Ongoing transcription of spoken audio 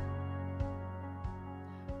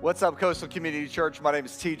What's up, Coastal Community Church? My name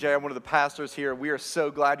is TJ. I'm one of the pastors here. We are so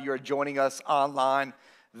glad you are joining us online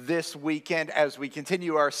this weekend as we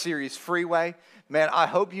continue our series, Freeway. Man, I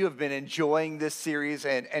hope you have been enjoying this series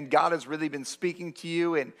and God has really been speaking to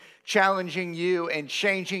you and challenging you and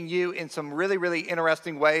changing you in some really, really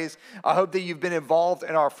interesting ways. I hope that you've been involved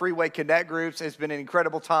in our Freeway Connect groups. It's been an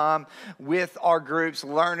incredible time with our groups,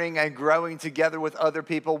 learning and growing together with other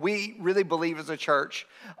people. We really believe as a church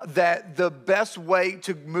that the best way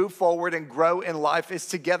to move forward and grow in life is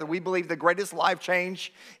together. We believe the greatest life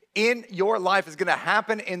change in your life is going to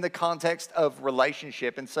happen in the context of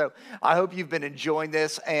relationship. And so I hope you've been enjoying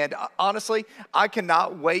this. And honestly, I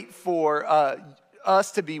cannot wait for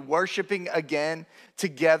us to be worshiping again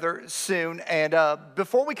together soon. And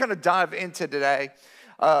before we kind of dive into today,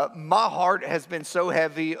 my heart has been so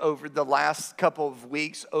heavy over the last couple of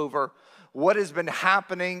weeks over what has been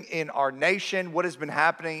happening in our nation, what has been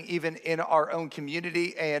happening even in our own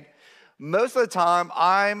community. And most of the time,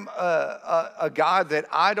 I'm a guy that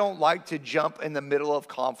I don't like to jump in the middle of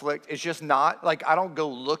conflict. It's just not, like, I don't go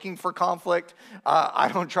looking for conflict.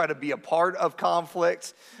 I don't try to be a part of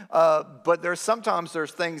conflicts. But there's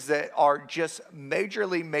things that are just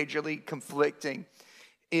majorly conflicting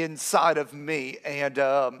inside of me. And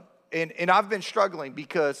I've been struggling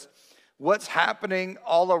because what's happening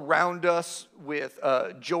all around us with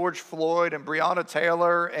George Floyd and Breonna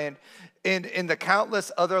Taylor and in the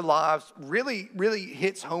countless other lives really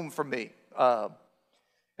hits home for me. And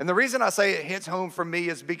the reason I say it hits home for me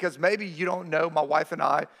is because maybe you don't know my wife and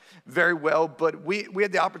I very well, but we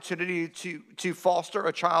had the opportunity to foster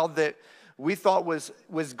a child that we thought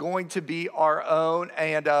was going to be our own.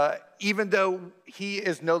 And even though he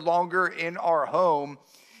is no longer in our home,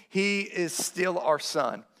 he is still our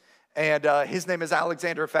son. And his name is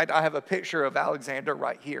Alexander. In fact, I have a picture of Alexander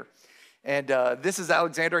right here. And this is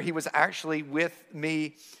Alexander. He was actually with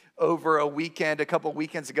me over a couple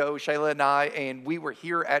weekends ago, Shayla and I, and we were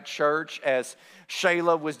here at church as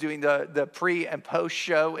Shayla was doing the pre and post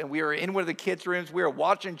show, and we were in one of the kids' rooms. We were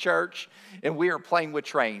watching church, and we were playing with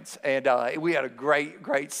trains. And we had a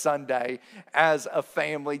great Sunday as a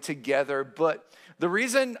family together. But the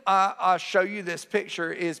reason I show you this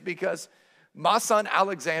picture is because my son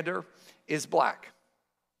Alexander is black.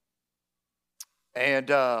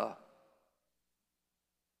 And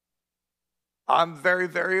I'm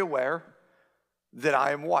very aware that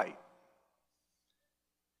I am white.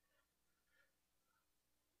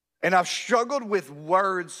 And I've struggled with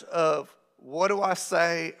words of what do I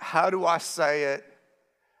say? How do I say it?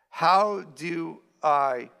 How do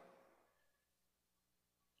I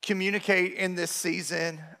communicate in this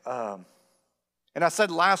season? And I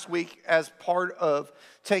said last week, as part of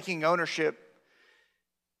taking ownership,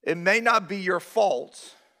 it may not be your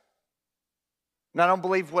fault. And I don't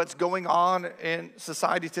believe what's going on in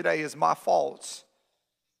society today is my fault.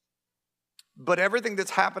 But everything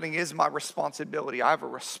that's happening is my responsibility. I have a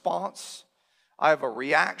response, I have a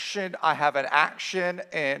reaction, I have an action,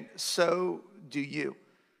 and so do you.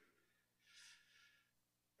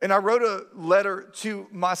 And I wrote a letter to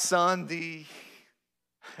my son the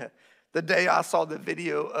day I saw the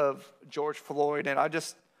video of George Floyd, and I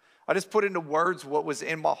just put into words what was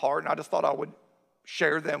in my heart, and I just thought I would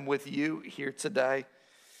share them with you here today.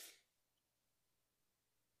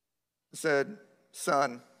 I said,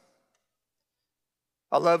 son,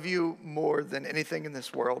 I love you more than anything in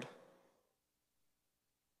this world.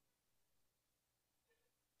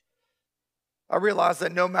 I realize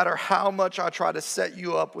that no matter how much I try to set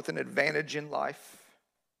you up with an advantage in life,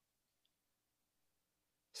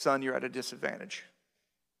 son, you're at a disadvantage.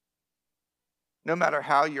 No matter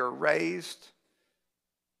how you're raised,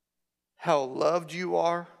 how loved you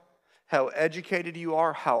are, how educated you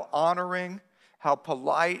are, how honoring, how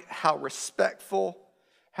polite, how respectful,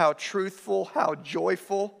 how truthful, how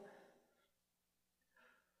joyful,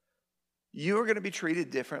 you are going to be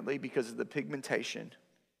treated differently because of the pigmentation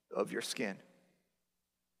of your skin.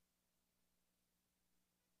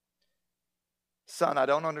 Son, I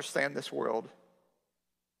don't understand this world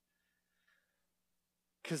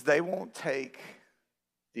because they won't take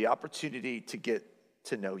the opportunity to get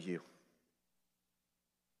to know you.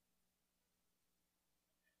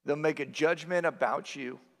 They'll make a judgment about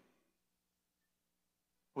you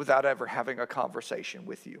without ever having a conversation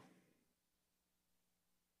with you.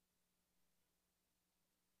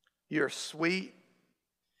 You're sweet,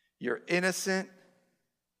 you're innocent,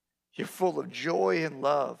 you're full of joy and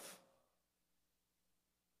love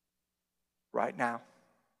right now.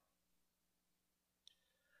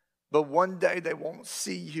 But one day they won't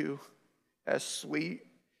see you as sweet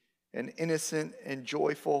and innocent and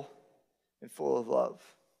joyful and full of love.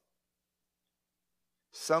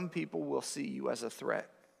 some people will see you as a threat.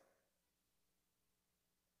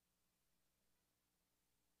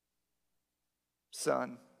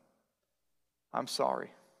 Son, I'm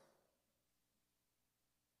sorry.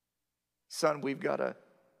 Son, we've got to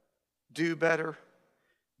do better,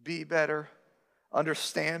 be better,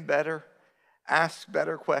 understand better, ask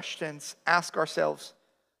better questions, ask ourselves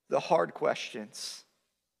the hard questions.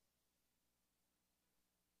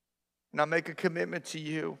 And I make a commitment to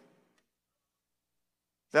you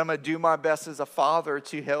that I'm going to do my best as a father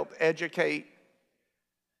to help educate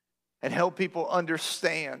and help people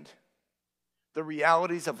understand the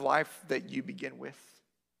realities of life that you begin with.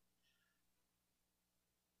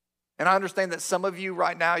 And I understand that some of you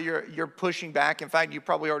right now, you're pushing back. In fact, you're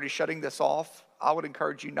probably already shutting this off. I would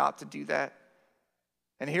encourage you not to do that.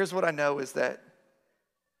 And here's what I know is that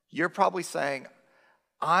you're probably saying,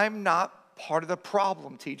 I'm not part of the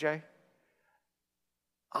problem, TJ.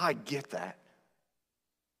 I get that.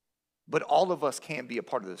 But all of us can be a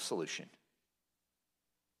part of the solution.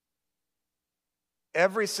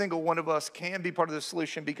 Every single one of us can be part of the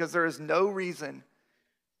solution because there is no reason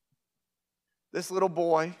this little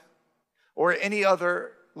boy or any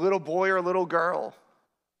other little boy or little girl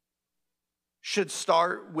should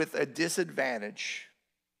start with a disadvantage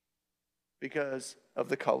because of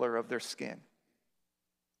the color of their skin.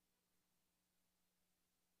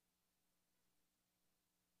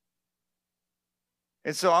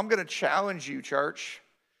 And so I'm going to challenge you, church,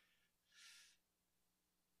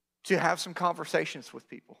 to have some conversations with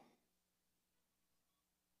people,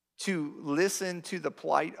 to listen to the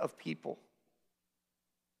plight of people,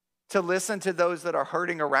 to listen to those that are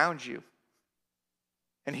hurting around you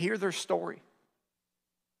and hear their story.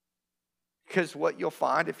 Because what you'll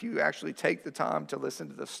find if you actually take the time to listen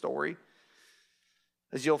to the story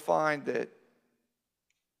is you'll find that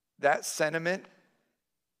that sentiment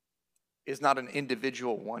is not an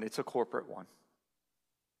individual one, it's a corporate one.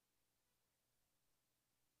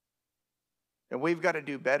 And we've got to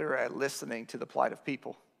do better at listening to the plight of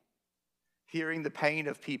people, hearing the pain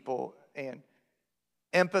of people and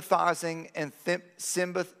empathizing and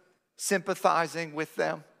sympathizing with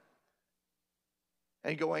them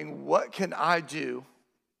and going, what can I do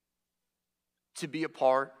to be a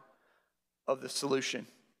part of the solution?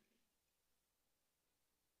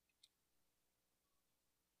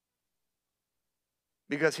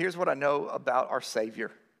 Because here's what I know about our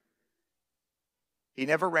Savior. He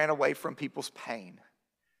never ran away from people's pain.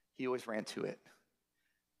 He always ran to it.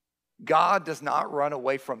 God does not run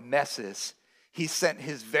away from messes. He sent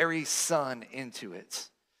his very son into it.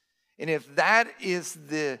 And if that is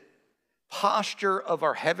the posture of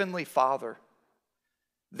our Heavenly Father,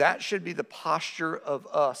 that should be the posture of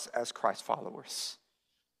us as Christ followers.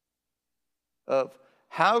 Of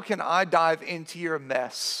how can I dive into your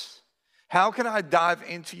mess? How can I dive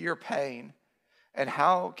into your pain? And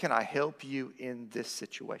how can I help you in this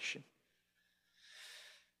situation?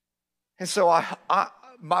 And so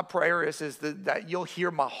my prayer is that you'll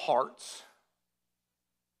hear my heart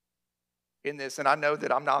in this. And I know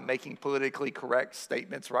that I'm not making politically correct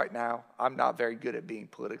statements right now. I'm not very good at being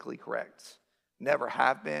politically correct. Never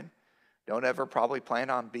have been. Don't ever probably plan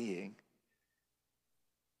on being.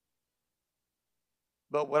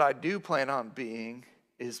 But what I do plan on being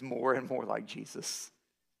is more and more like Jesus.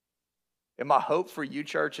 And my hope for you,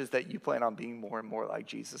 church, is that you plan on being more and more like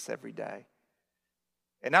Jesus every day.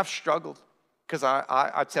 And I've struggled because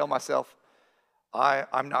I tell myself,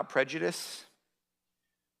 I'm not prejudiced.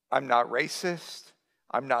 I'm not racist.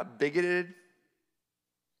 I'm not bigoted.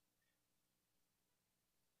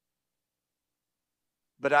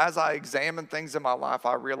 But as I examine things in my life,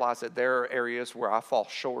 I realize that there are areas where I fall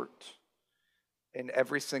short in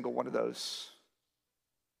every single one of those.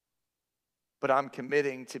 But I'm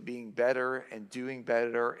committing to being better and doing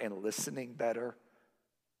better and listening better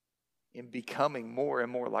and becoming more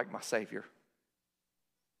and more like my Savior.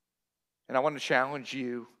 And I want to challenge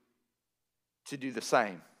you to do the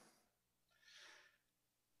same.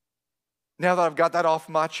 Now that I've got that off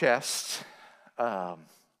my chest,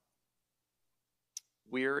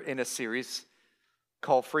 we're in a series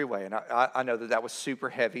called Freeway. And I know that was super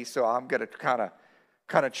heavy, so I'm going to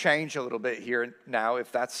kind of change a little bit here now,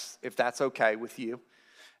 if that's okay with you.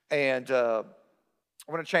 And I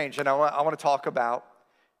want to change, and I want to talk about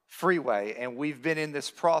Freeway. And we've been in this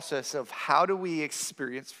process of how do we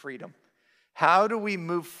experience freedom? How do we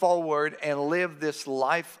move forward and live this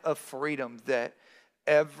life of freedom that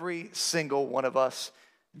every single one of us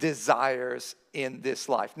desires in this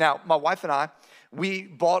life? Now, my wife and I, we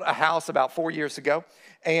bought a house about 4 years ago,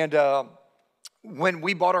 and when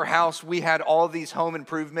we bought our house, we had all these home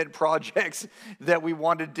improvement projects that we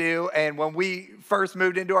wanted to do. And when we first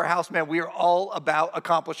moved into our house, man, we were all about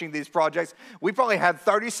accomplishing these projects. We probably had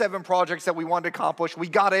 37 projects that we wanted to accomplish. We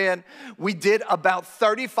got in, we did about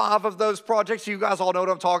 35 of those projects. You guys all know what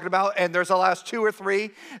I'm talking about. And there's the last 2 or 3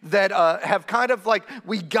 that have kind of like,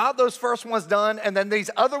 we got those first ones done. And then these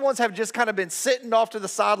other ones have just kind of been sitting off to the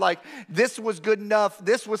side like, this was good enough,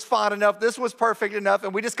 this was fine enough, this was perfect enough.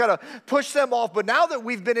 And we just kind of push them off. But now that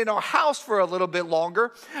we've been in our house for a little bit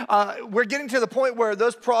longer, we're getting to the point where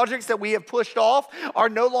those projects that we have pushed off are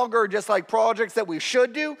no longer just like projects that we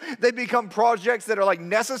should do. They become projects that are like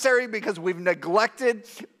necessary because we've neglected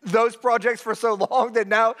those projects for so long that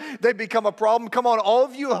now they become a problem. Come on, all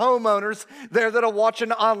of you homeowners there that are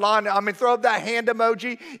watching online, I mean, throw up that hand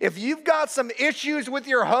emoji. If you've got some issues with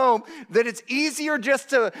your home that it's easier just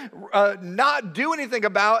to not do anything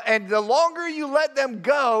about, and the longer you let them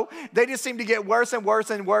go, they just seem to get worse and worse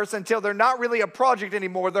and worse until they're not really a project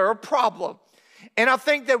anymore, they're a problem. And I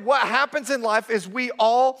think that what happens in life is we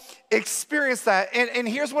all experience that. And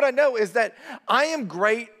here's what I know is that I am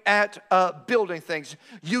great at building things.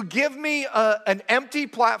 You give me an empty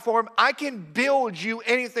platform, I can build you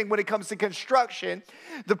anything when it comes to construction.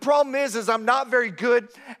 The problem is I'm not very good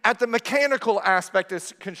at the mechanical aspect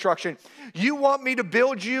of construction. You want me to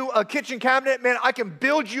build you a kitchen cabinet? Man, I can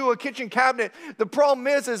build you a kitchen cabinet. The problem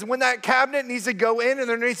is when that cabinet needs to go in and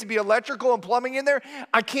there needs to be electrical and plumbing in there,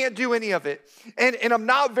 I can't do any of it. And I'm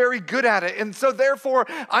not very good at it. And so therefore,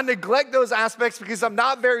 I neglect those aspects because I'm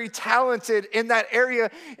not very talented in that area.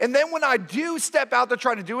 And then when I do step out to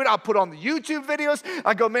try to do it, I put on the YouTube videos.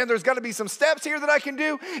 I go, man, there's got to be some steps here that I can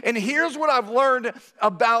do. And here's what I've learned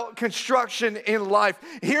about construction in life.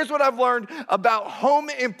 Here's what I've learned about home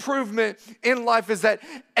improvement in life is that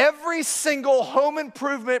every single home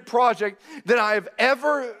improvement project that I have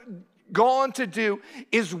ever gone to do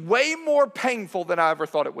is way more painful than I ever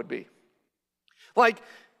thought it would be. Like,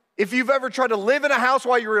 if you've ever tried to live in a house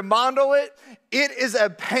while you remodel it, it is a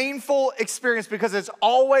painful experience because it's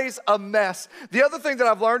always a mess. The other thing that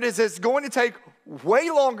I've learned is it's going to take way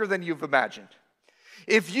longer than you've imagined.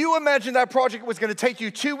 If you imagine that project was going to take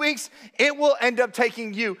you 2 weeks, it will end up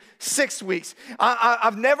taking you 6 weeks.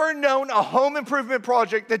 I've never known a home improvement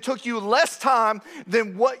project that took you less time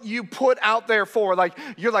than what you put out there for. Like,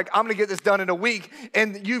 you're like, I'm going to get this done in a week,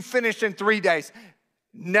 and you finished in 3 days.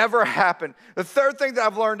 Never happened. The third thing that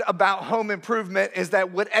I've learned about home improvement is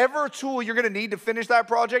that whatever tool you're going to need to finish that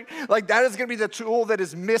project, like that is going to be the tool that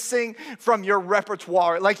is missing from your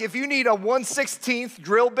repertoire. Like if you need a 1/16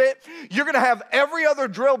 drill bit, you're going to have every other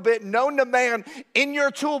drill bit known to man in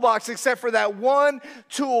your toolbox except for that one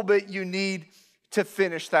tool bit you need to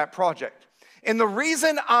finish that project. And the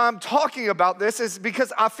reason I'm talking about this is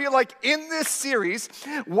because I feel like in this series,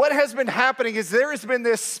 what has been happening is there has been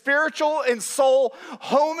this spiritual and soul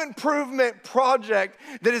home improvement project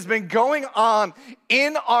that has been going on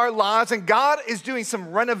in our lives. And God is doing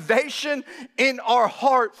some renovation in our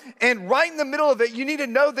heart. And right in the middle of it, you need to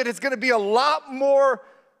know that it's going to be a lot more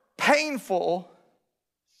painful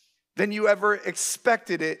than you ever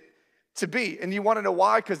expected it to be. And you want to know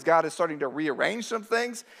why? Because God is starting to rearrange some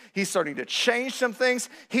things. He's starting to change some things.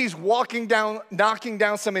 He's knocking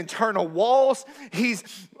down some internal walls. He's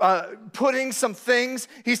putting some things.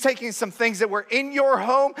 He's taking some things that were in your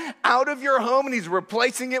home out of your home, and he's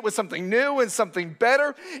replacing it with something new and something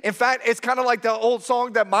better. In fact, it's kind of like the old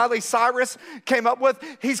song that Miley Cyrus came up with.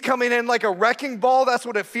 He's coming in like a wrecking ball. That's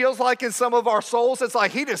what it feels like in some of our souls. It's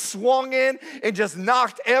like he just swung in and just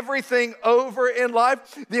knocked everything over in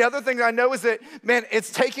life. The other thing I know is that, man,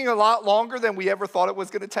 it's taking a lot longer than we ever thought it was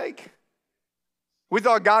going to take. We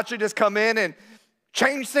thought God should just come in and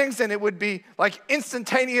change things and it would be like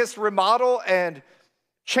instantaneous remodel, and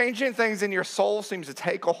changing things in your soul seems to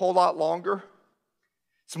take a whole lot longer.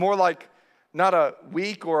 It's more like not a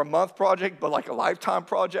week or a month project, but like a lifetime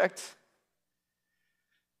project.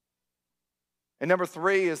 And number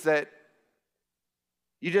 3 is that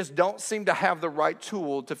you just don't seem to have the right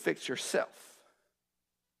tool to fix yourself.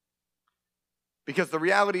 Because the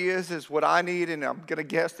reality is what I need, and I'm going to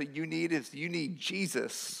guess that you need, is you need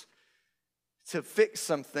Jesus to fix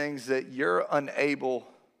some things that you're unable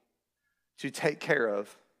to take care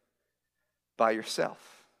of by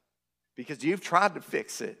yourself. Because you've tried to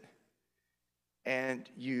fix it, and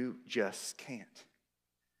you just can't.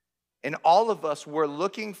 And all of us, we're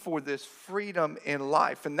looking for this freedom in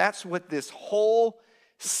life. And that's what this whole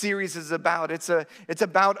series is about. It's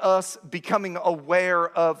about us becoming aware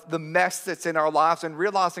of the mess that's in our lives and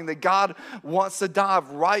realizing that God wants to dive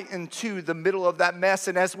right into the middle of that mess.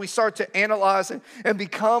 And as we start to analyze and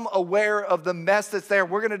become aware of the mess that's there,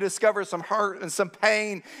 we're going to discover some hurt and some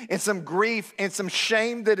pain and some grief and some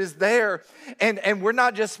shame that is there. And we're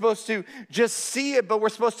not just supposed to just see it, but we're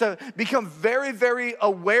supposed to become very, very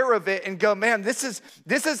aware of it and go, man, this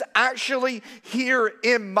is actually here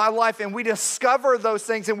in my life. And we discover those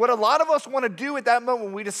things. And what a lot of us want to do at that moment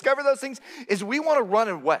when we discover those things is we want to run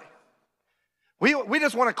away. We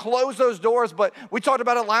just want to close those doors, but we talked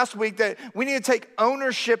about it last week that we need to take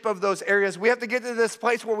ownership of those areas. We have to get to this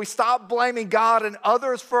place where we stop blaming God and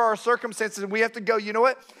others for our circumstances, and we have to go, you know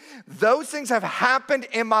what? Those things have happened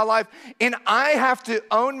in my life, and I have to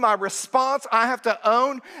own my response. I have to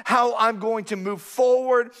own how I'm going to move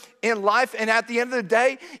forward in life, and at the end of the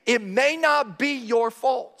day, it may not be your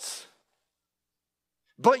fault.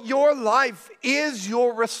 But your life is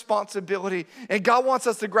your responsibility. And God wants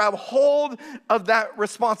us to grab hold of that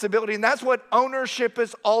responsibility. And that's what ownership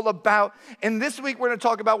is all about. And this week, we're going to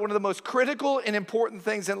talk about one of the most critical and important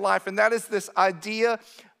things in life. And that is this idea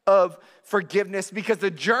of forgiveness. Because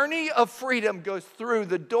the journey of freedom goes through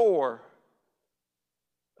the door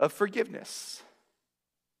of forgiveness.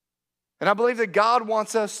 And I believe that God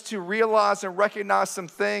wants us to realize and recognize some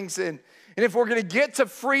things. And if we're going to get to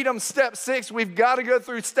freedom, step 6, we've got to go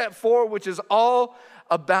through step 4, which is all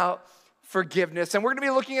about forgiveness. And we're going to be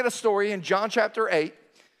looking at a story in John chapter 8.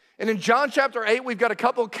 And in John chapter 8, we've got a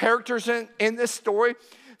couple of characters in this story.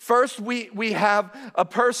 First, we have a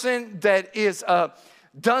person that is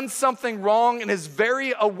done something wrong and is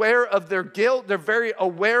very aware of their guilt. They're very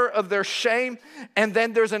aware of their shame. And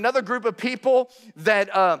then there's another group of people that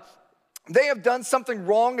they have done something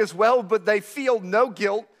wrong as well, but they feel no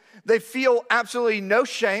guilt. They feel absolutely no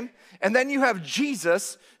shame. And then you have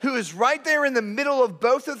Jesus, who is right there in the middle of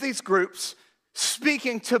both of these groups,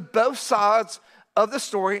 speaking to both sides of the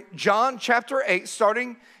story. John chapter 8,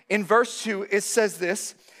 starting in verse 2, it says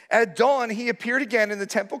this: "At dawn, he appeared again in the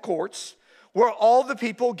temple courts, where all the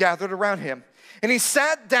people gathered around him. And he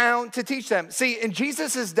sat down to teach them." See, in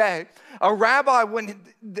Jesus' day, a rabbi, when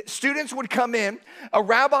students would come in, a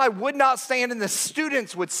rabbi would not stand and the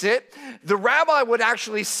students would sit. The rabbi would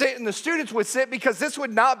actually sit and the students would sit, because this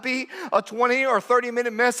would not be a 20 or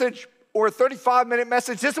 30-minute message or a 35-minute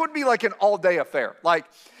message. This would be like an all-day affair. Like,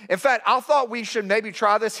 in fact, I thought we should maybe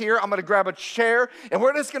try this here. I'm going to grab a chair, and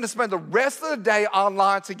we're just going to spend the rest of the day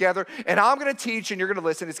online together, and I'm going to teach, and you're going to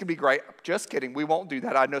listen. It's going to be great. Just kidding. We won't do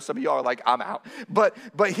that. I know some of y'all are like, I'm out. But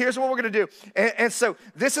here's what we're going to do. And so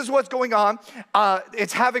this is what's going on.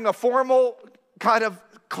 It's having a formal kind of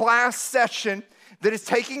class session that is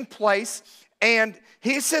taking place, and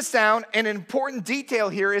he sits down, and an important detail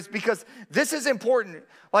here is, because this is important,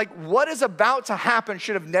 like what is about to happen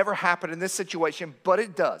should have never happened in this situation, but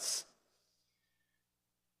it does.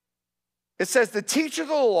 It says, "The teachers of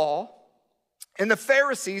the law and the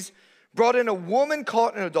Pharisees brought in a woman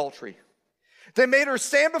caught in adultery. They made her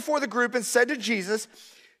stand before the group and said to Jesus,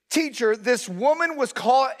 'Teacher, this woman was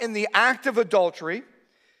caught in the act of adultery.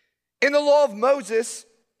 In the law of Moses,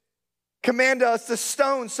 command us to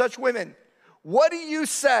stone such women. What do you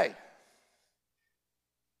say?'"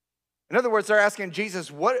 In other words, they're asking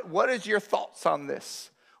Jesus, what is your thoughts on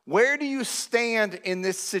this? Where do you stand in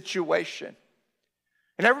this situation?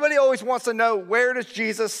 And everybody always wants to know, where does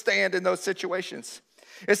Jesus stand in those situations?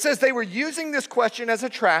 It says they were using this question as a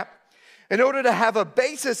trap in order to have a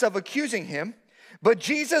basis of accusing him. But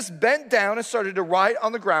Jesus bent down and started to write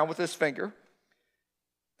on the ground with his finger.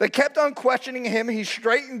 They kept on questioning him. He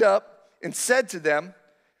straightened up and said to them,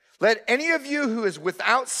 "Let any of you who is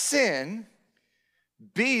without sin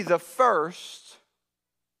be the first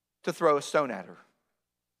to throw a stone at her."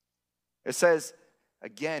 It says,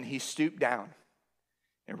 again, he stooped down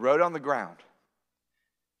and wrote on the ground. It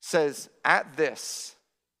says, at this,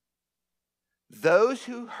 those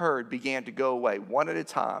who heard began to go away one at a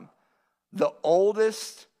time, the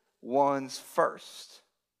oldest ones first,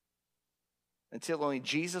 until only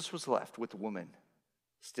Jesus was left with the woman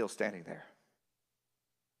still standing there.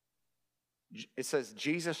 It says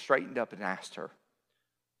Jesus straightened up and asked her,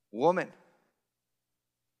 "Woman,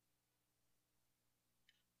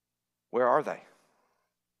 where are they?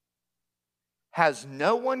 Has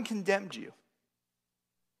no one condemned you?"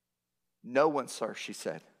 "No one, sir," she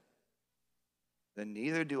said. "Then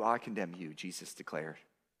neither do I condemn you," Jesus declared.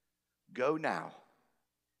 "Go now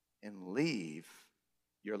and leave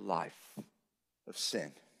your life of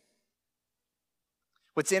sin."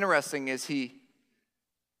 What's interesting is he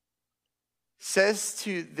says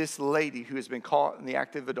to this lady who has been caught in the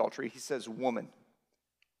act of adultery, he says, "Woman."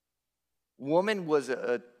 Woman was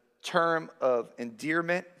a term of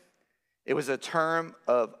endearment. It was a term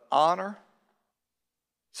of honor.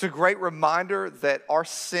 It's a great reminder that our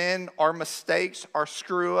sin, our mistakes, our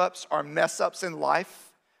screw-ups, our mess-ups in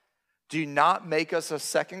life do not make us a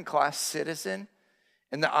second-class citizen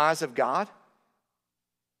in the eyes of God.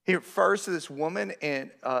 He refers to this woman in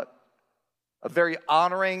a very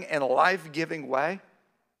honoring and life-giving way.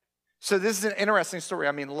 So this is an interesting story.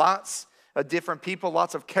 I mean, lots of different people,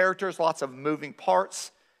 lots of characters, lots of moving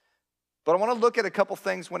parts. But I want to look at a couple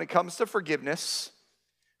things when it comes to forgiveness.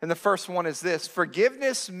 And the first one is this: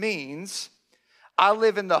 forgiveness means I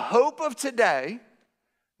live in the hope of today,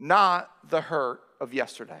 not the hurt of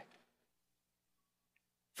yesterday.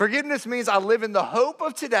 Forgiveness means I live in the hope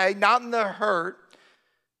of today, not in the hurt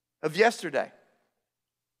of yesterday.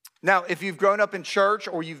 Now, if you've grown up in church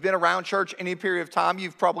or you've been around church any period of time,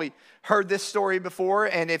 you've probably heard this story before.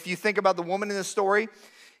 And if you think about the woman in the story,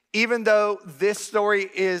 even though this story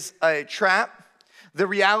is a trap, the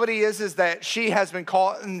reality is that she has been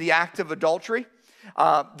caught in the act of adultery.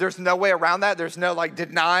 There's no way around that. There's no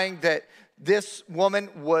denying that this woman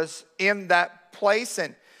was in that place,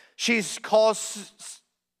 and she's caused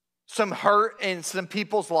some hurt in some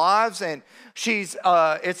people's lives, and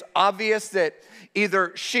it's obvious that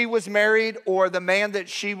either she was married or the man that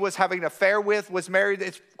she was having an affair with was married.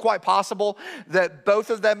 It's quite possible that both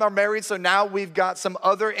of them are married, so now we've got some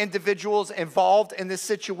other individuals involved in this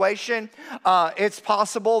situation. It's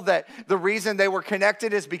possible that the reason they were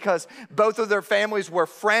connected is because both of their families were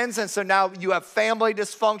friends, and so now you have family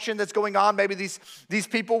dysfunction that's going on. Maybe these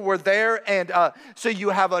people were there, and so you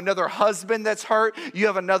have another husband that's hurt. You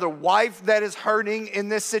have another wife that is hurting in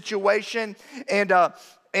this situation,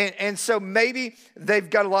 and so maybe they've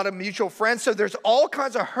got a lot of mutual friends. So there's all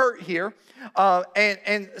kinds of hurt here.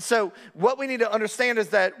 And so what we need to understand is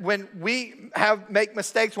that when we make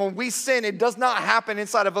mistakes, when we sin, it does not happen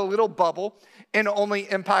inside of a little bubble and only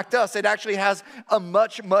impact us. It actually has a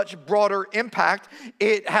much, much broader impact.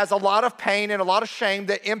 It has a lot of pain and a lot of shame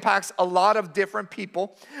that impacts a lot of different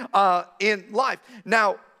people in life.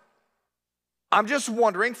 Now, I'm just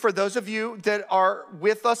wondering, for those of you that are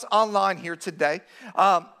with us online here today,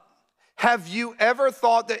 have you ever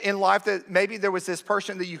thought that in life that maybe there was this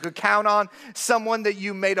person that you could count on, someone that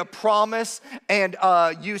you made a promise and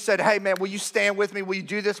you said, hey man, will you stand with me? Will you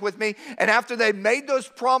do this with me? And after they made those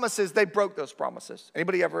promises, they broke those promises.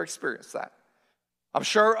 Anybody ever experienced that? I'm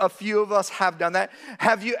sure a few of us have done that.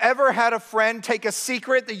 Have you ever had a friend take a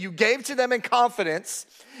secret that you gave to them in confidence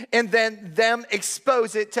and then them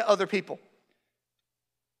expose it to other people?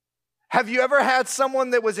 Have you ever had someone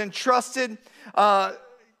that was entrusted,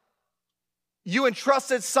 you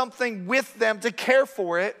entrusted something with them to care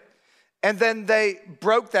for it, and then they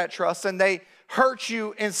broke that trust and they hurt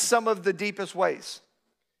you in some of the deepest ways?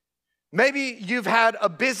 Maybe you've had a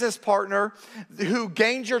business partner who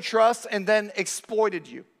gained your trust and then exploited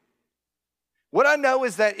you. What I know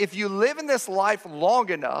is that if you live in this life long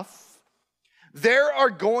enough, there are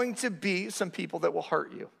going to be some people that will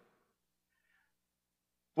hurt you.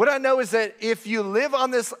 What I know is that if you live on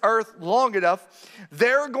this earth long enough,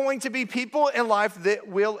 there are going to be people in life that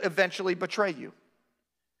will eventually betray you.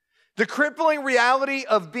 The crippling reality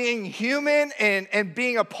of being human and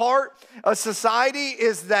being a part of society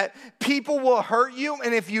is that people will hurt you,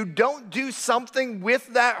 and if you don't do something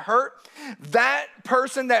with that hurt, that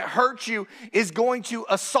person that hurt you is going to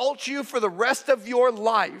assault you for the rest of your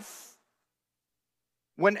life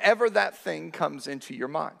whenever that thing comes into your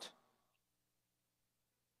mind.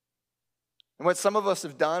 And what some of us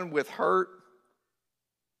have done with hurt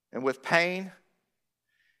and with pain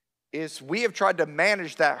is we have tried to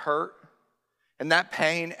manage that hurt and that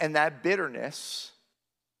pain and that bitterness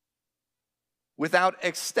without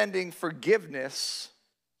extending forgiveness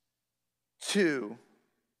to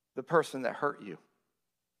the person that hurt you.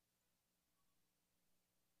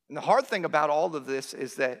 And the hard thing about all of this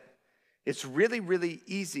is that it's really, really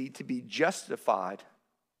easy to be justified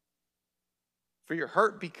for your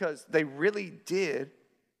hurt because they really did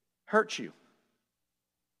hurt you.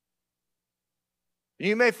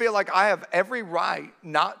 You may feel like I have every right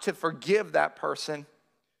not to forgive that person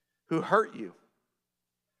who hurt you.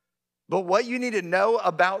 But what you need to know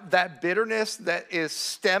about that bitterness that is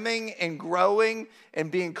stemming and growing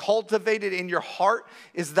and being cultivated in your heart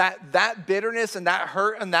is that that bitterness and that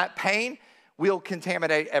hurt and that pain will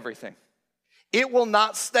contaminate everything. It will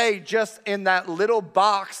not stay just in that little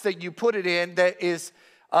box that you put it in that is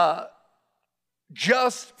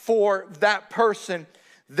just for that person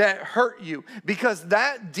that hurt you, because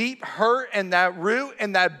that deep hurt and that root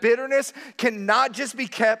and that bitterness cannot just be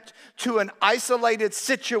kept to an isolated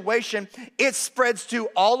situation. It spreads to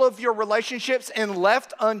all of your relationships, and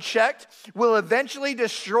left unchecked will eventually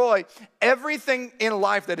destroy everything in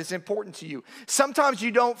life that is important to you. Sometimes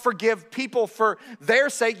you don't forgive people for their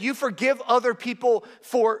sake. You forgive other people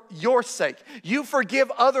for your sake. You forgive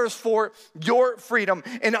others for your freedom.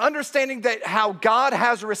 And understanding that how God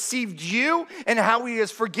has received you and how he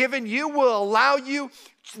has forgiven you will allow you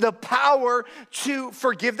the power to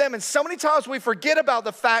forgive them. And so many times we forget about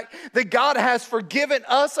the fact that God has forgiven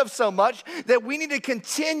us of so much that we need to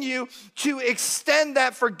continue to extend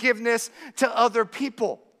that forgiveness to other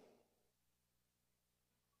people.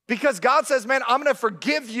 Because God says, man, I'm gonna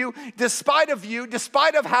forgive you, despite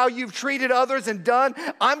of how you've treated others and done.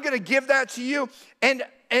 I'm gonna give that to you. And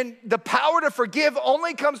the power to forgive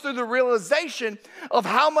only comes through the realization of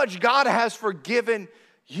how much God has forgiven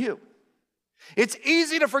you. It's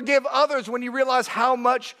easy to forgive others when you realize how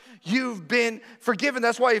much you've been forgiven.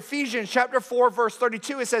 That's why Ephesians chapter 4, verse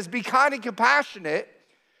 32, it says, be kind and compassionate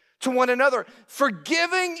to one another,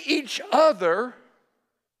 forgiving each other,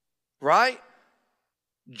 right?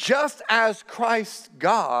 Just as Christ,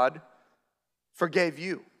 God, forgave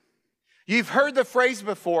you. You've heard the phrase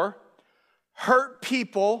before, hurt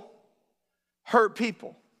people hurt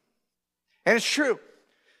people. And it's true.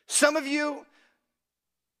 Some of you,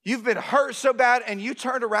 you've been hurt so bad and you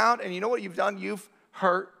turned around and you know what you've done? You've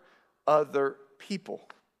hurt other people.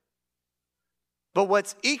 But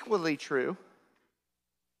what's equally true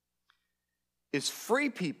is free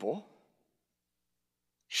people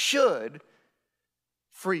should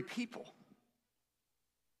free people.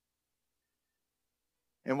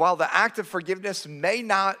 And while the act of forgiveness may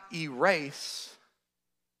not erase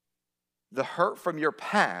the hurt from your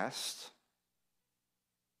past,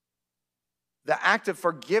 the act of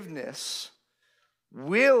forgiveness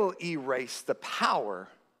will erase the power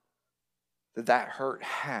that that hurt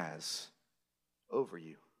has over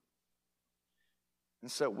you.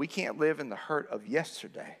 And so we can't live in the hurt of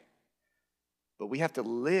yesterday, but we have to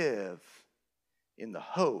live in the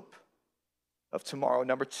hope of tomorrow.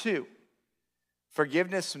 Number two,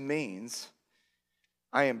 forgiveness means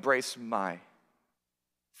I embrace my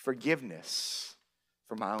forgiveness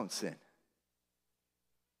for my own sin.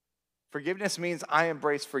 Forgiveness means I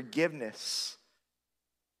embrace forgiveness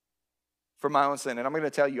for my own sin. And I'm going to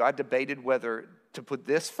tell you, I debated whether to put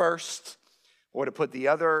this first or to put the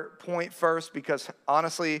other point first, because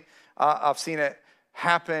honestly, I've seen it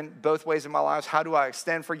happen both ways in my life. How do I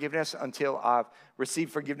extend forgiveness until I've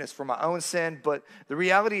received forgiveness for my own sin? But the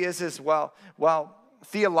reality is while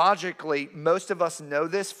theologically most of us know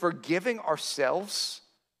this, forgiving ourselves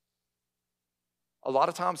a lot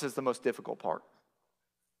of times is the most difficult part.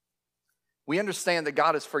 We understand that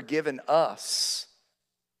God has forgiven us,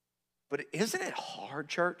 but isn't it hard,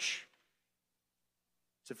 church,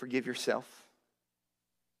 to forgive yourself?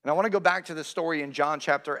 And I want to go back to the story in John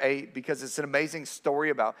chapter 8 because it's an amazing story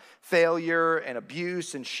about failure and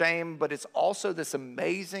abuse and shame, but it's also this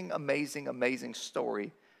amazing, amazing, amazing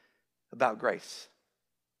story about grace.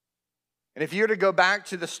 And if you were to go back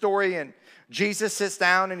to the story and Jesus sits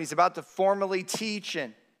down and he's about to formally teach,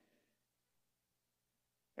 and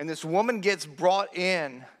this woman gets brought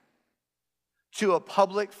in to a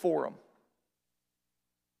public forum.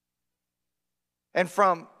 And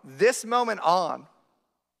from this moment on,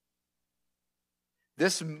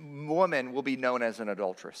 this woman will be known as an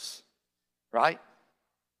adulteress, right?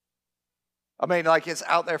 I mean, like, it's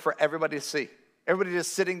out there for everybody to see. Everybody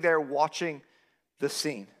just sitting there watching the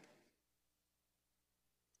scene.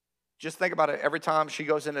 Just think about it. Every time she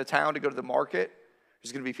goes into town to go to the market,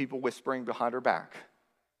 there's going to be people whispering behind her back.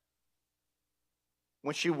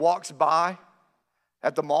 When she walks by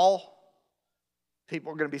at the mall,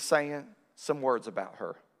 people are going to be saying some words about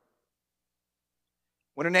her.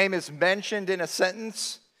 When her name is mentioned in a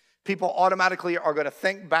sentence, people automatically are going to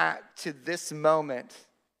think back to this moment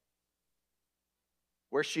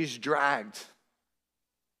where she's dragged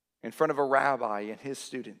in front of a rabbi and his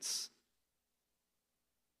students.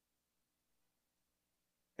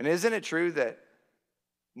 And isn't it true that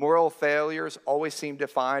moral failures always seem to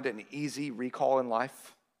find an easy recall in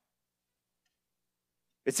life?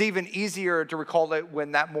 It's even easier to recall it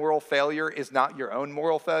when that moral failure is not your own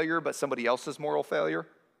moral failure, but somebody else's moral failure.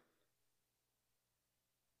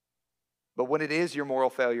 But when it is your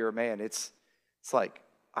moral failure, man, it's like,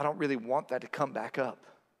 I don't really want that to come back up.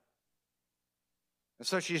 And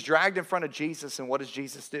so she's dragged in front of Jesus, and what does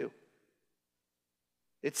Jesus do?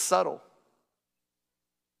 It's subtle.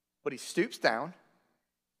 But he stoops down, and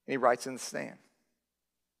he writes in the sand.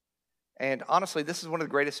 And honestly, this is one of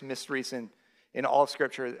the greatest mysteries in all of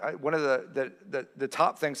Scripture. One of the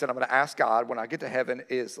top things that I'm going to ask God when I get to heaven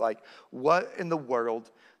is like, what in the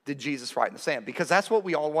world did Jesus write in the sand? Because that's what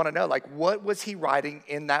we all want to know. Like, what was he writing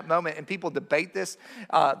in that moment? And people debate this.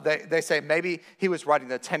 They say maybe he was writing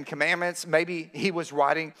the 10 Commandments. Maybe he was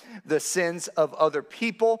writing the sins of other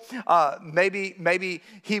people. Maybe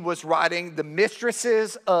he was writing the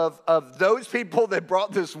mistresses of those people that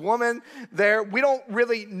brought this woman there. We don't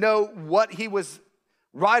really know what he was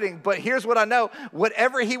writing, but here's what I know.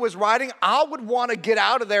 Whatever he was writing, I would want to get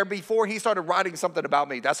out of there before he started writing something about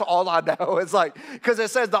me. That's all I know. It's like, because it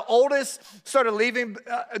says the oldest started leaving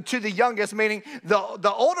to the youngest, meaning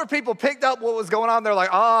the older people picked up what was going on. They're like,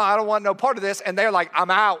 oh, I don't want no part of this. And they're like,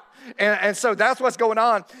 I'm out. And so that's what's going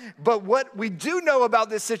on. But what we do know about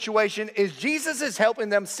this situation is Jesus is helping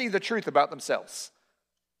them see the truth about themselves.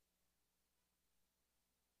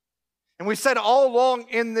 And we said all along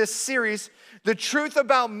in this series, the truth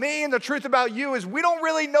about me and the truth about you is we don't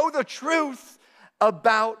really know the truth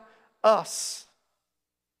about us.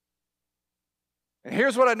 And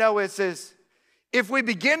here's what I know is if we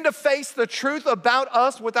begin to face the truth about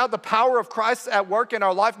us without the power of Christ at work in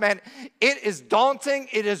our life, man, it is daunting,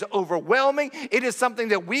 it is overwhelming, it is something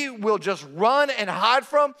that we will just run and hide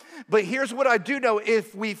from. But here's what I do know,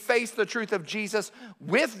 if we face the truth of Jesus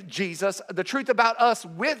with Jesus, the truth about us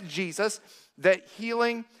with Jesus, that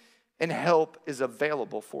healing and help is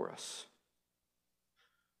available for us.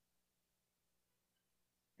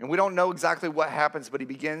 And we don't know exactly what happens, but he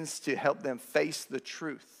begins to help them face the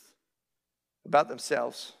truth about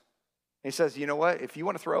themselves. He says, you know what? If you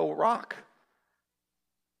want to throw a rock,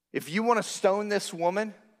 if you want to stone this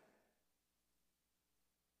woman,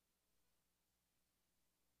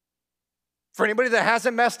 for anybody that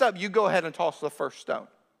hasn't messed up, you go ahead and toss the first stone.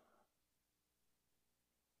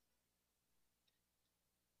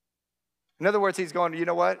 In other words, he's going, you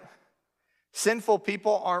know what? Sinful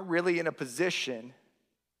people aren't really in a position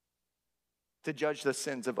to judge the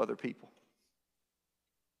sins of other people.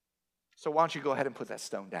 So why don't you go ahead and put that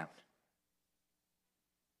stone down?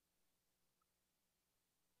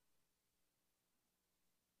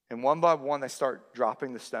 And one by one, they start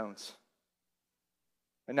dropping the stones.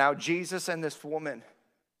 And now Jesus and this woman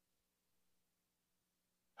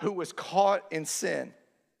who was caught in sin,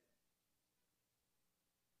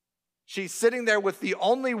 she's sitting there with the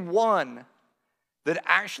only one that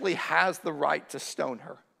actually has the right to stone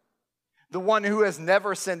her. The one who has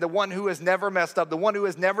never sinned, the one who has never messed up, the one who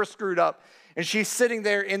has never screwed up. And she's sitting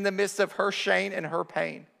there in the midst of her shame and her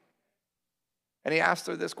pain. And he asked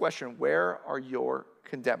her this question, where are your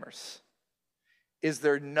condemners? Is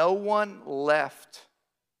there no one left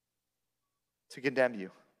to condemn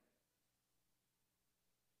you?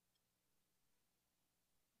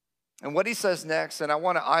 And what he says next, and I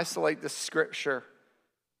want to isolate this scripture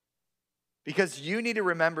because you need to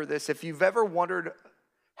remember this. If you've ever wondered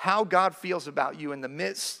how God feels about you in the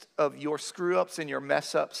midst of your screw-ups and your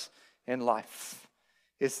mess-ups in life,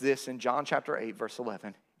 it's this in John chapter 8, verse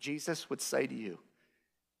 11. Jesus would say to you,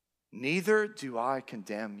 neither do I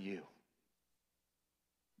condemn you.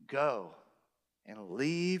 Go and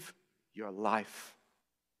leave your life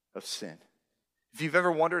of sin. If you've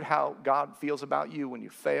ever wondered how God feels about you when you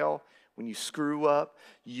fail, when you screw up,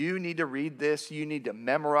 you need to read this. You need to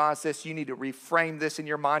memorize this. You need to reframe this in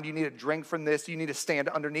your mind. You need to drink from this. You need to stand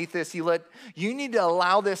underneath this. You need to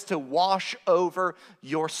allow this to wash over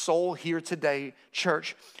your soul here today,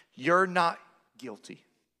 church. You're not guilty.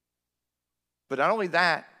 But not only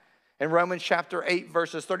that, in Romans chapter 8,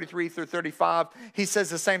 verses 33 through 35, he says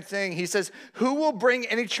the same thing. He says, who will bring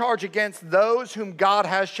any charge against those whom God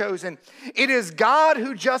has chosen? It is God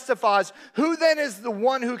who justifies. Who then is the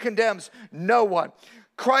one who condemns? No one.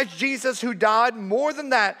 Christ Jesus, who died, more than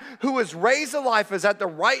that, who was raised to life, is at the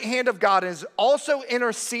right hand of God and is also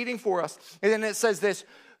interceding for us. And then it says this,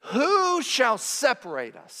 who shall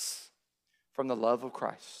separate us from the love of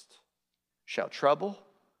Christ? Shall trouble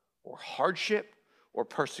or hardship or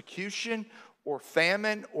persecution, or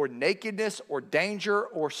famine, or nakedness, or danger,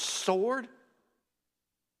 or sword?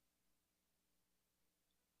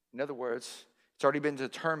 In other words, it's already been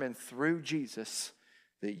determined through Jesus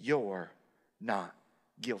that you're not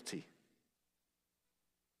guilty.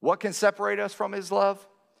 What can separate us from his love?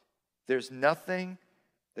 There's nothing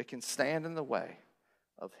that can stand in the way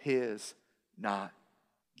of his not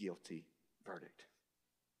guilty verdict.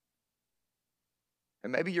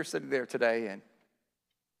 And maybe you're sitting there today and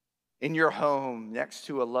in your home next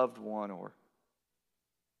to a loved one, or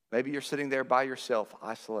maybe you're sitting there by yourself,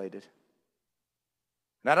 isolated.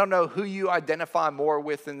 And I don't know who you identify more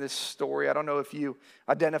with in this story. I don't know if you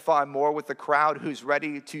identify more with the crowd who's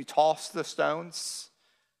ready to toss the stones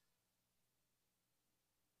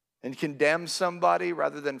and condemn somebody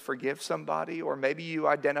rather than forgive somebody, or maybe you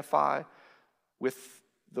identify with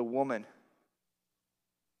the woman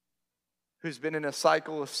who's been in a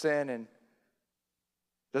cycle of sin and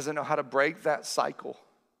doesn't know how to break that cycle.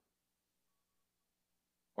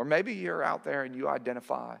 Or maybe you're out there and you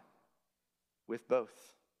identify with both.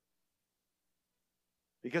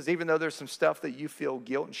 Because even though there's some stuff that you feel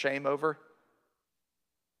guilt and shame over,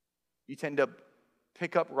 you tend to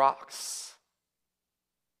pick up rocks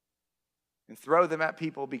and throw them at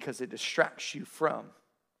people because it distracts you from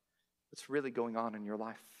what's really going on in your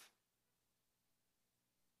life.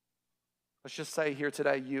 Let's just say here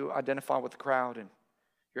today you identify with the crowd and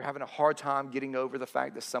you're having a hard time getting over the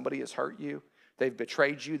fact that somebody has hurt you. They've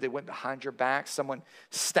betrayed you. They went behind your back. Someone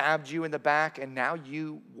stabbed you in the back, and now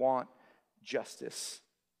you want justice.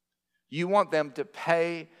 You want them to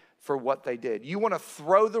pay for what they did. You want to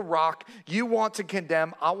throw the rock. You want to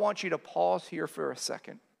condemn. I want you to pause here for a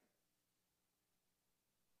second.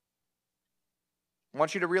 I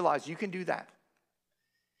want you to realize you can do that.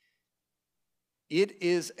 It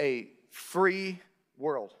is a free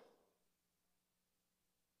world.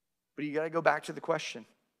 But you got to go back to the question,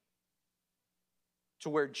 to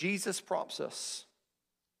where Jesus prompts us.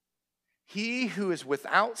 He who is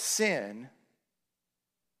without sin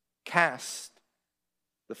cast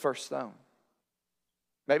the first stone.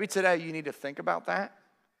 Maybe today you need to think about that,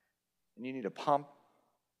 and you need to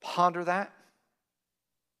ponder that.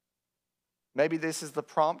 Maybe this is the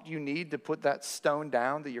prompt you need to put that stone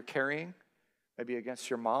down that you're carrying, maybe against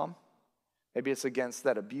your mom. Maybe it's against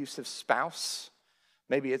that abusive spouse.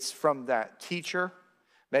 Maybe it's from that teacher.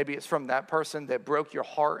 Maybe it's from that person that broke your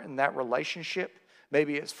heart in that relationship.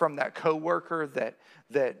 Maybe it's from that coworker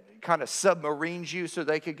that kind of submarines you so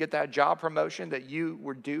they could get that job promotion that you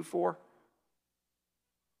were due for.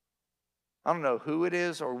 I don't know who it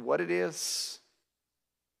is or what it is,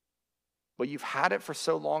 but you've had it for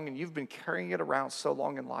so long and you've been carrying it around so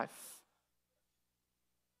long in life.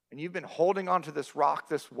 And you've been holding on to this rock,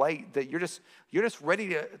 this weight that you're just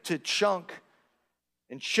ready to chunk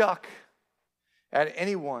and chuck at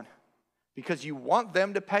anyone because you want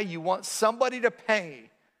them to pay. You want somebody to pay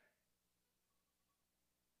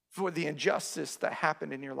for the injustice that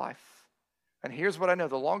happened in your life. And here's what I know.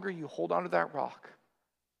 The longer you hold on to that rock,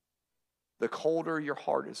 the colder your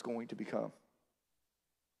heart is going to become.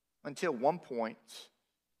 Until one point,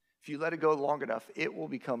 if you let it go long enough, it will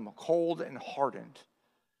become cold and hardened,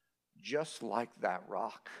 just like that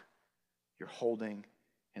rock you're holding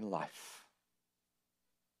in life.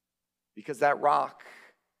 Because that rock,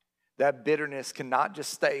 that bitterness cannot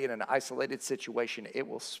just stay in an isolated situation. It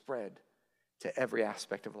will spread to every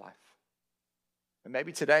aspect of life. And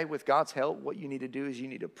maybe today, with God's help, what you need to do is you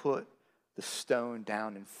need to put the stone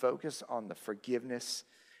down and focus on the forgiveness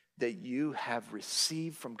that you have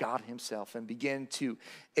received from God himself and begin to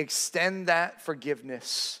extend that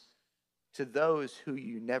forgiveness to those who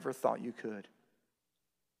you never thought you could.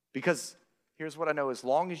 Because here's what I know, as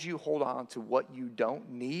long as you hold on to what you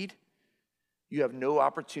don't need, you have no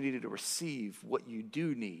opportunity to receive what you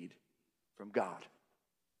do need from God.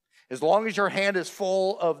 As long as your hand is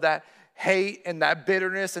full of that hate and that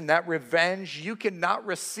bitterness and that revenge, you cannot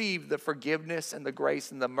receive the forgiveness and the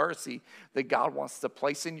grace and the mercy that God wants to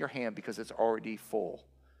place in your hand because it's already full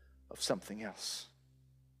of something else.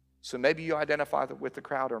 So maybe you identify with the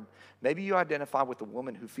crowd, or maybe you identify with the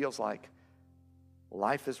woman who feels like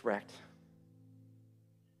life is wrecked.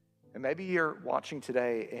 And maybe you're watching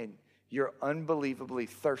today and you're unbelievably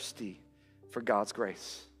thirsty for God's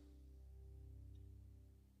grace.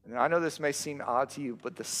 And I know this may seem odd to you,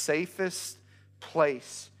 but the safest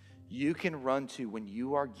place you can run to when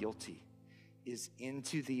you are guilty is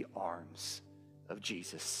into the arms of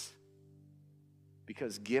Jesus.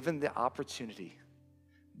 Because given the opportunity,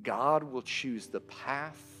 God will choose the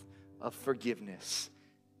path of forgiveness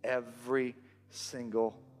every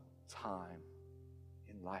single time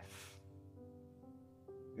in life.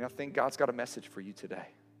 I think God's got a message for you today.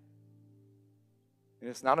 And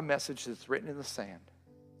it's not a message that's written in the sand.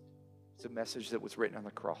 It's a message that was written on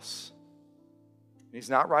the cross. And he's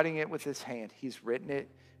not writing it with his hand. He's written it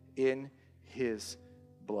in his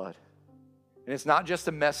blood. And it's not just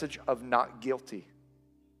a message of not guilty.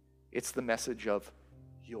 It's the message of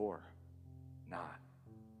you're not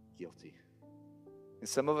guilty. And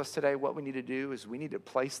some of us today, what we need to do is we need to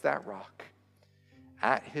place that rock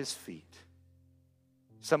at his feet.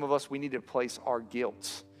 Some of us, we need to place our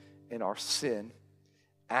guilt and our sin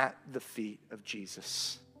at the feet of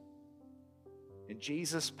Jesus. And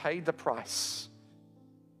Jesus paid the price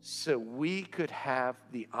so we could have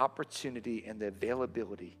the opportunity and the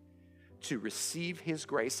availability to receive his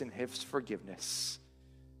grace and his forgiveness.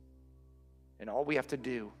 And all we have to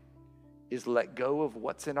do is let go of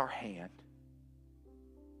what's in our hand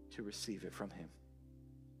to receive it from him.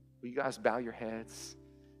 Will you guys bow your heads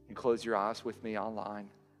and close your eyes with me online,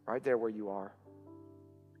 right there where you are?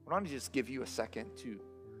 I want to just give you a second to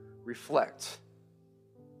reflect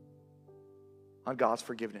on God's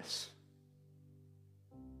forgiveness.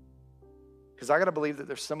 Because I got to believe that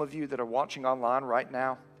there's some of you that are watching online right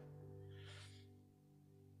now.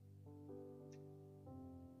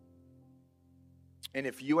 And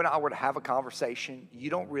if you and I were to have a conversation, you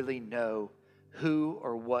don't really know who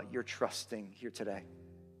or what you're trusting here today.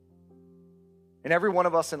 And every one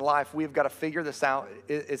of us in life, we've got to figure this out.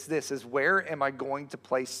 Is where am I going to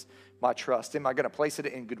place my trust? Am I going to place it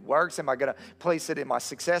in good works? Am I going to place it in my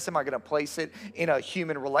success? Am I going to place it in a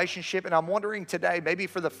human relationship? And I'm wondering today, maybe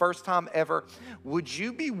for the first time ever, would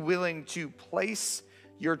you be willing to place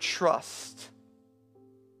your trust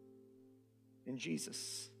in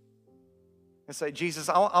Jesus? And say, Jesus,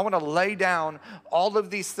 I want to lay down all of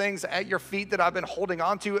these things at your feet that I've been holding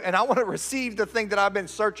on to, and I want to receive the thing that I've been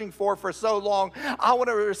searching for so long. I want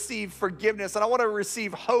to receive forgiveness, and I want to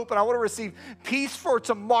receive hope, and I want to receive peace for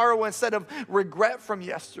tomorrow instead of regret from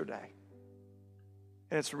yesterday.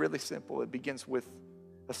 And it's really simple. It begins with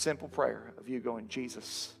a simple prayer of you going,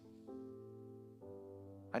 Jesus,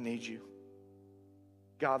 I need you.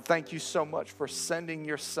 God, thank you so much for sending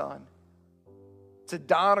your son to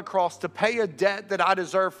die on a cross, to pay a debt that I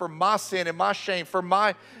deserve for my sin and my shame, for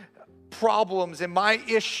my problems and my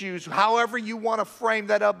issues, however you want to frame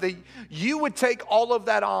that up, that you would take all of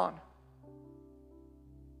that on.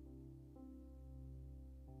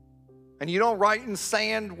 And you don't write in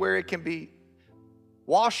sand where it can be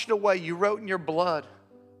washed away. You wrote in your blood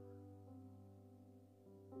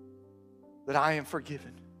that I am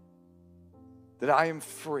forgiven, that I am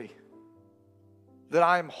free, that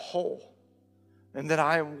I am whole, and that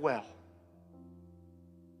I am well.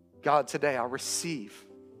 God, today I receive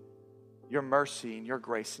your mercy and your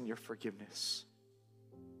grace and your forgiveness.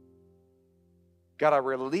 God, I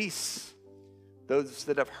release those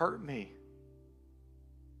that have hurt me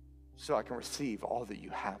so I can receive all that you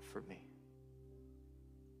have for me.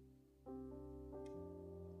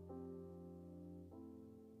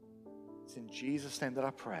 It's in Jesus' name that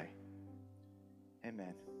I pray.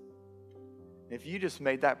 Amen. If you just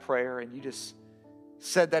made that prayer and you just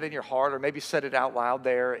said that in your heart, or maybe said it out loud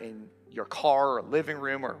there in your car or living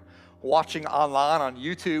room or watching online on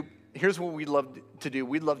YouTube, here's what we'd love to do.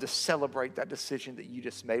 We'd love to celebrate that decision that you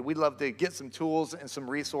just made. We'd love to get some tools and some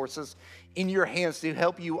resources in your hands to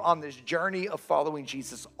help you on this journey of following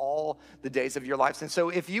Jesus all the days of your lives. And so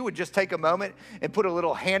if you would just take a moment and put a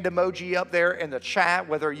little hand emoji up there in the chat,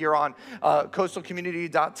 whether you're on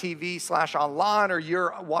coastalcommunity.tv/online or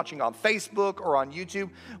you're watching on Facebook or on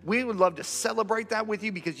YouTube, we would love to celebrate that with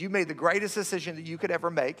you because you made the greatest decision that you could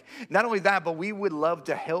ever make. Not only that, but we would love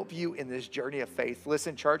to help you in this journey of faith.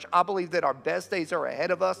 Listen, church, I believe that our best days are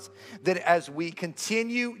ahead of us, that as we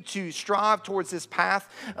continue to strive towards this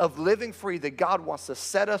path of living free, that God wants to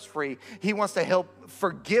set us free. He wants to help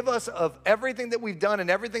forgive us of everything that we've done and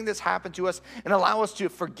everything that's happened to us and allow us to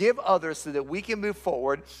forgive others so that we can move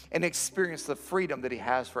forward and experience the freedom that he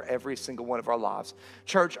has for every single one of our lives.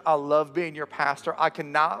 Church, I love being your pastor. I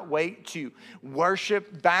cannot wait to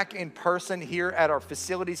worship back in person here at our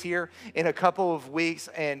facilities here in a couple of weeks.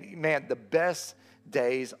 And man, the best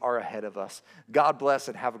days are ahead of us. God bless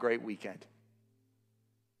and have a great weekend.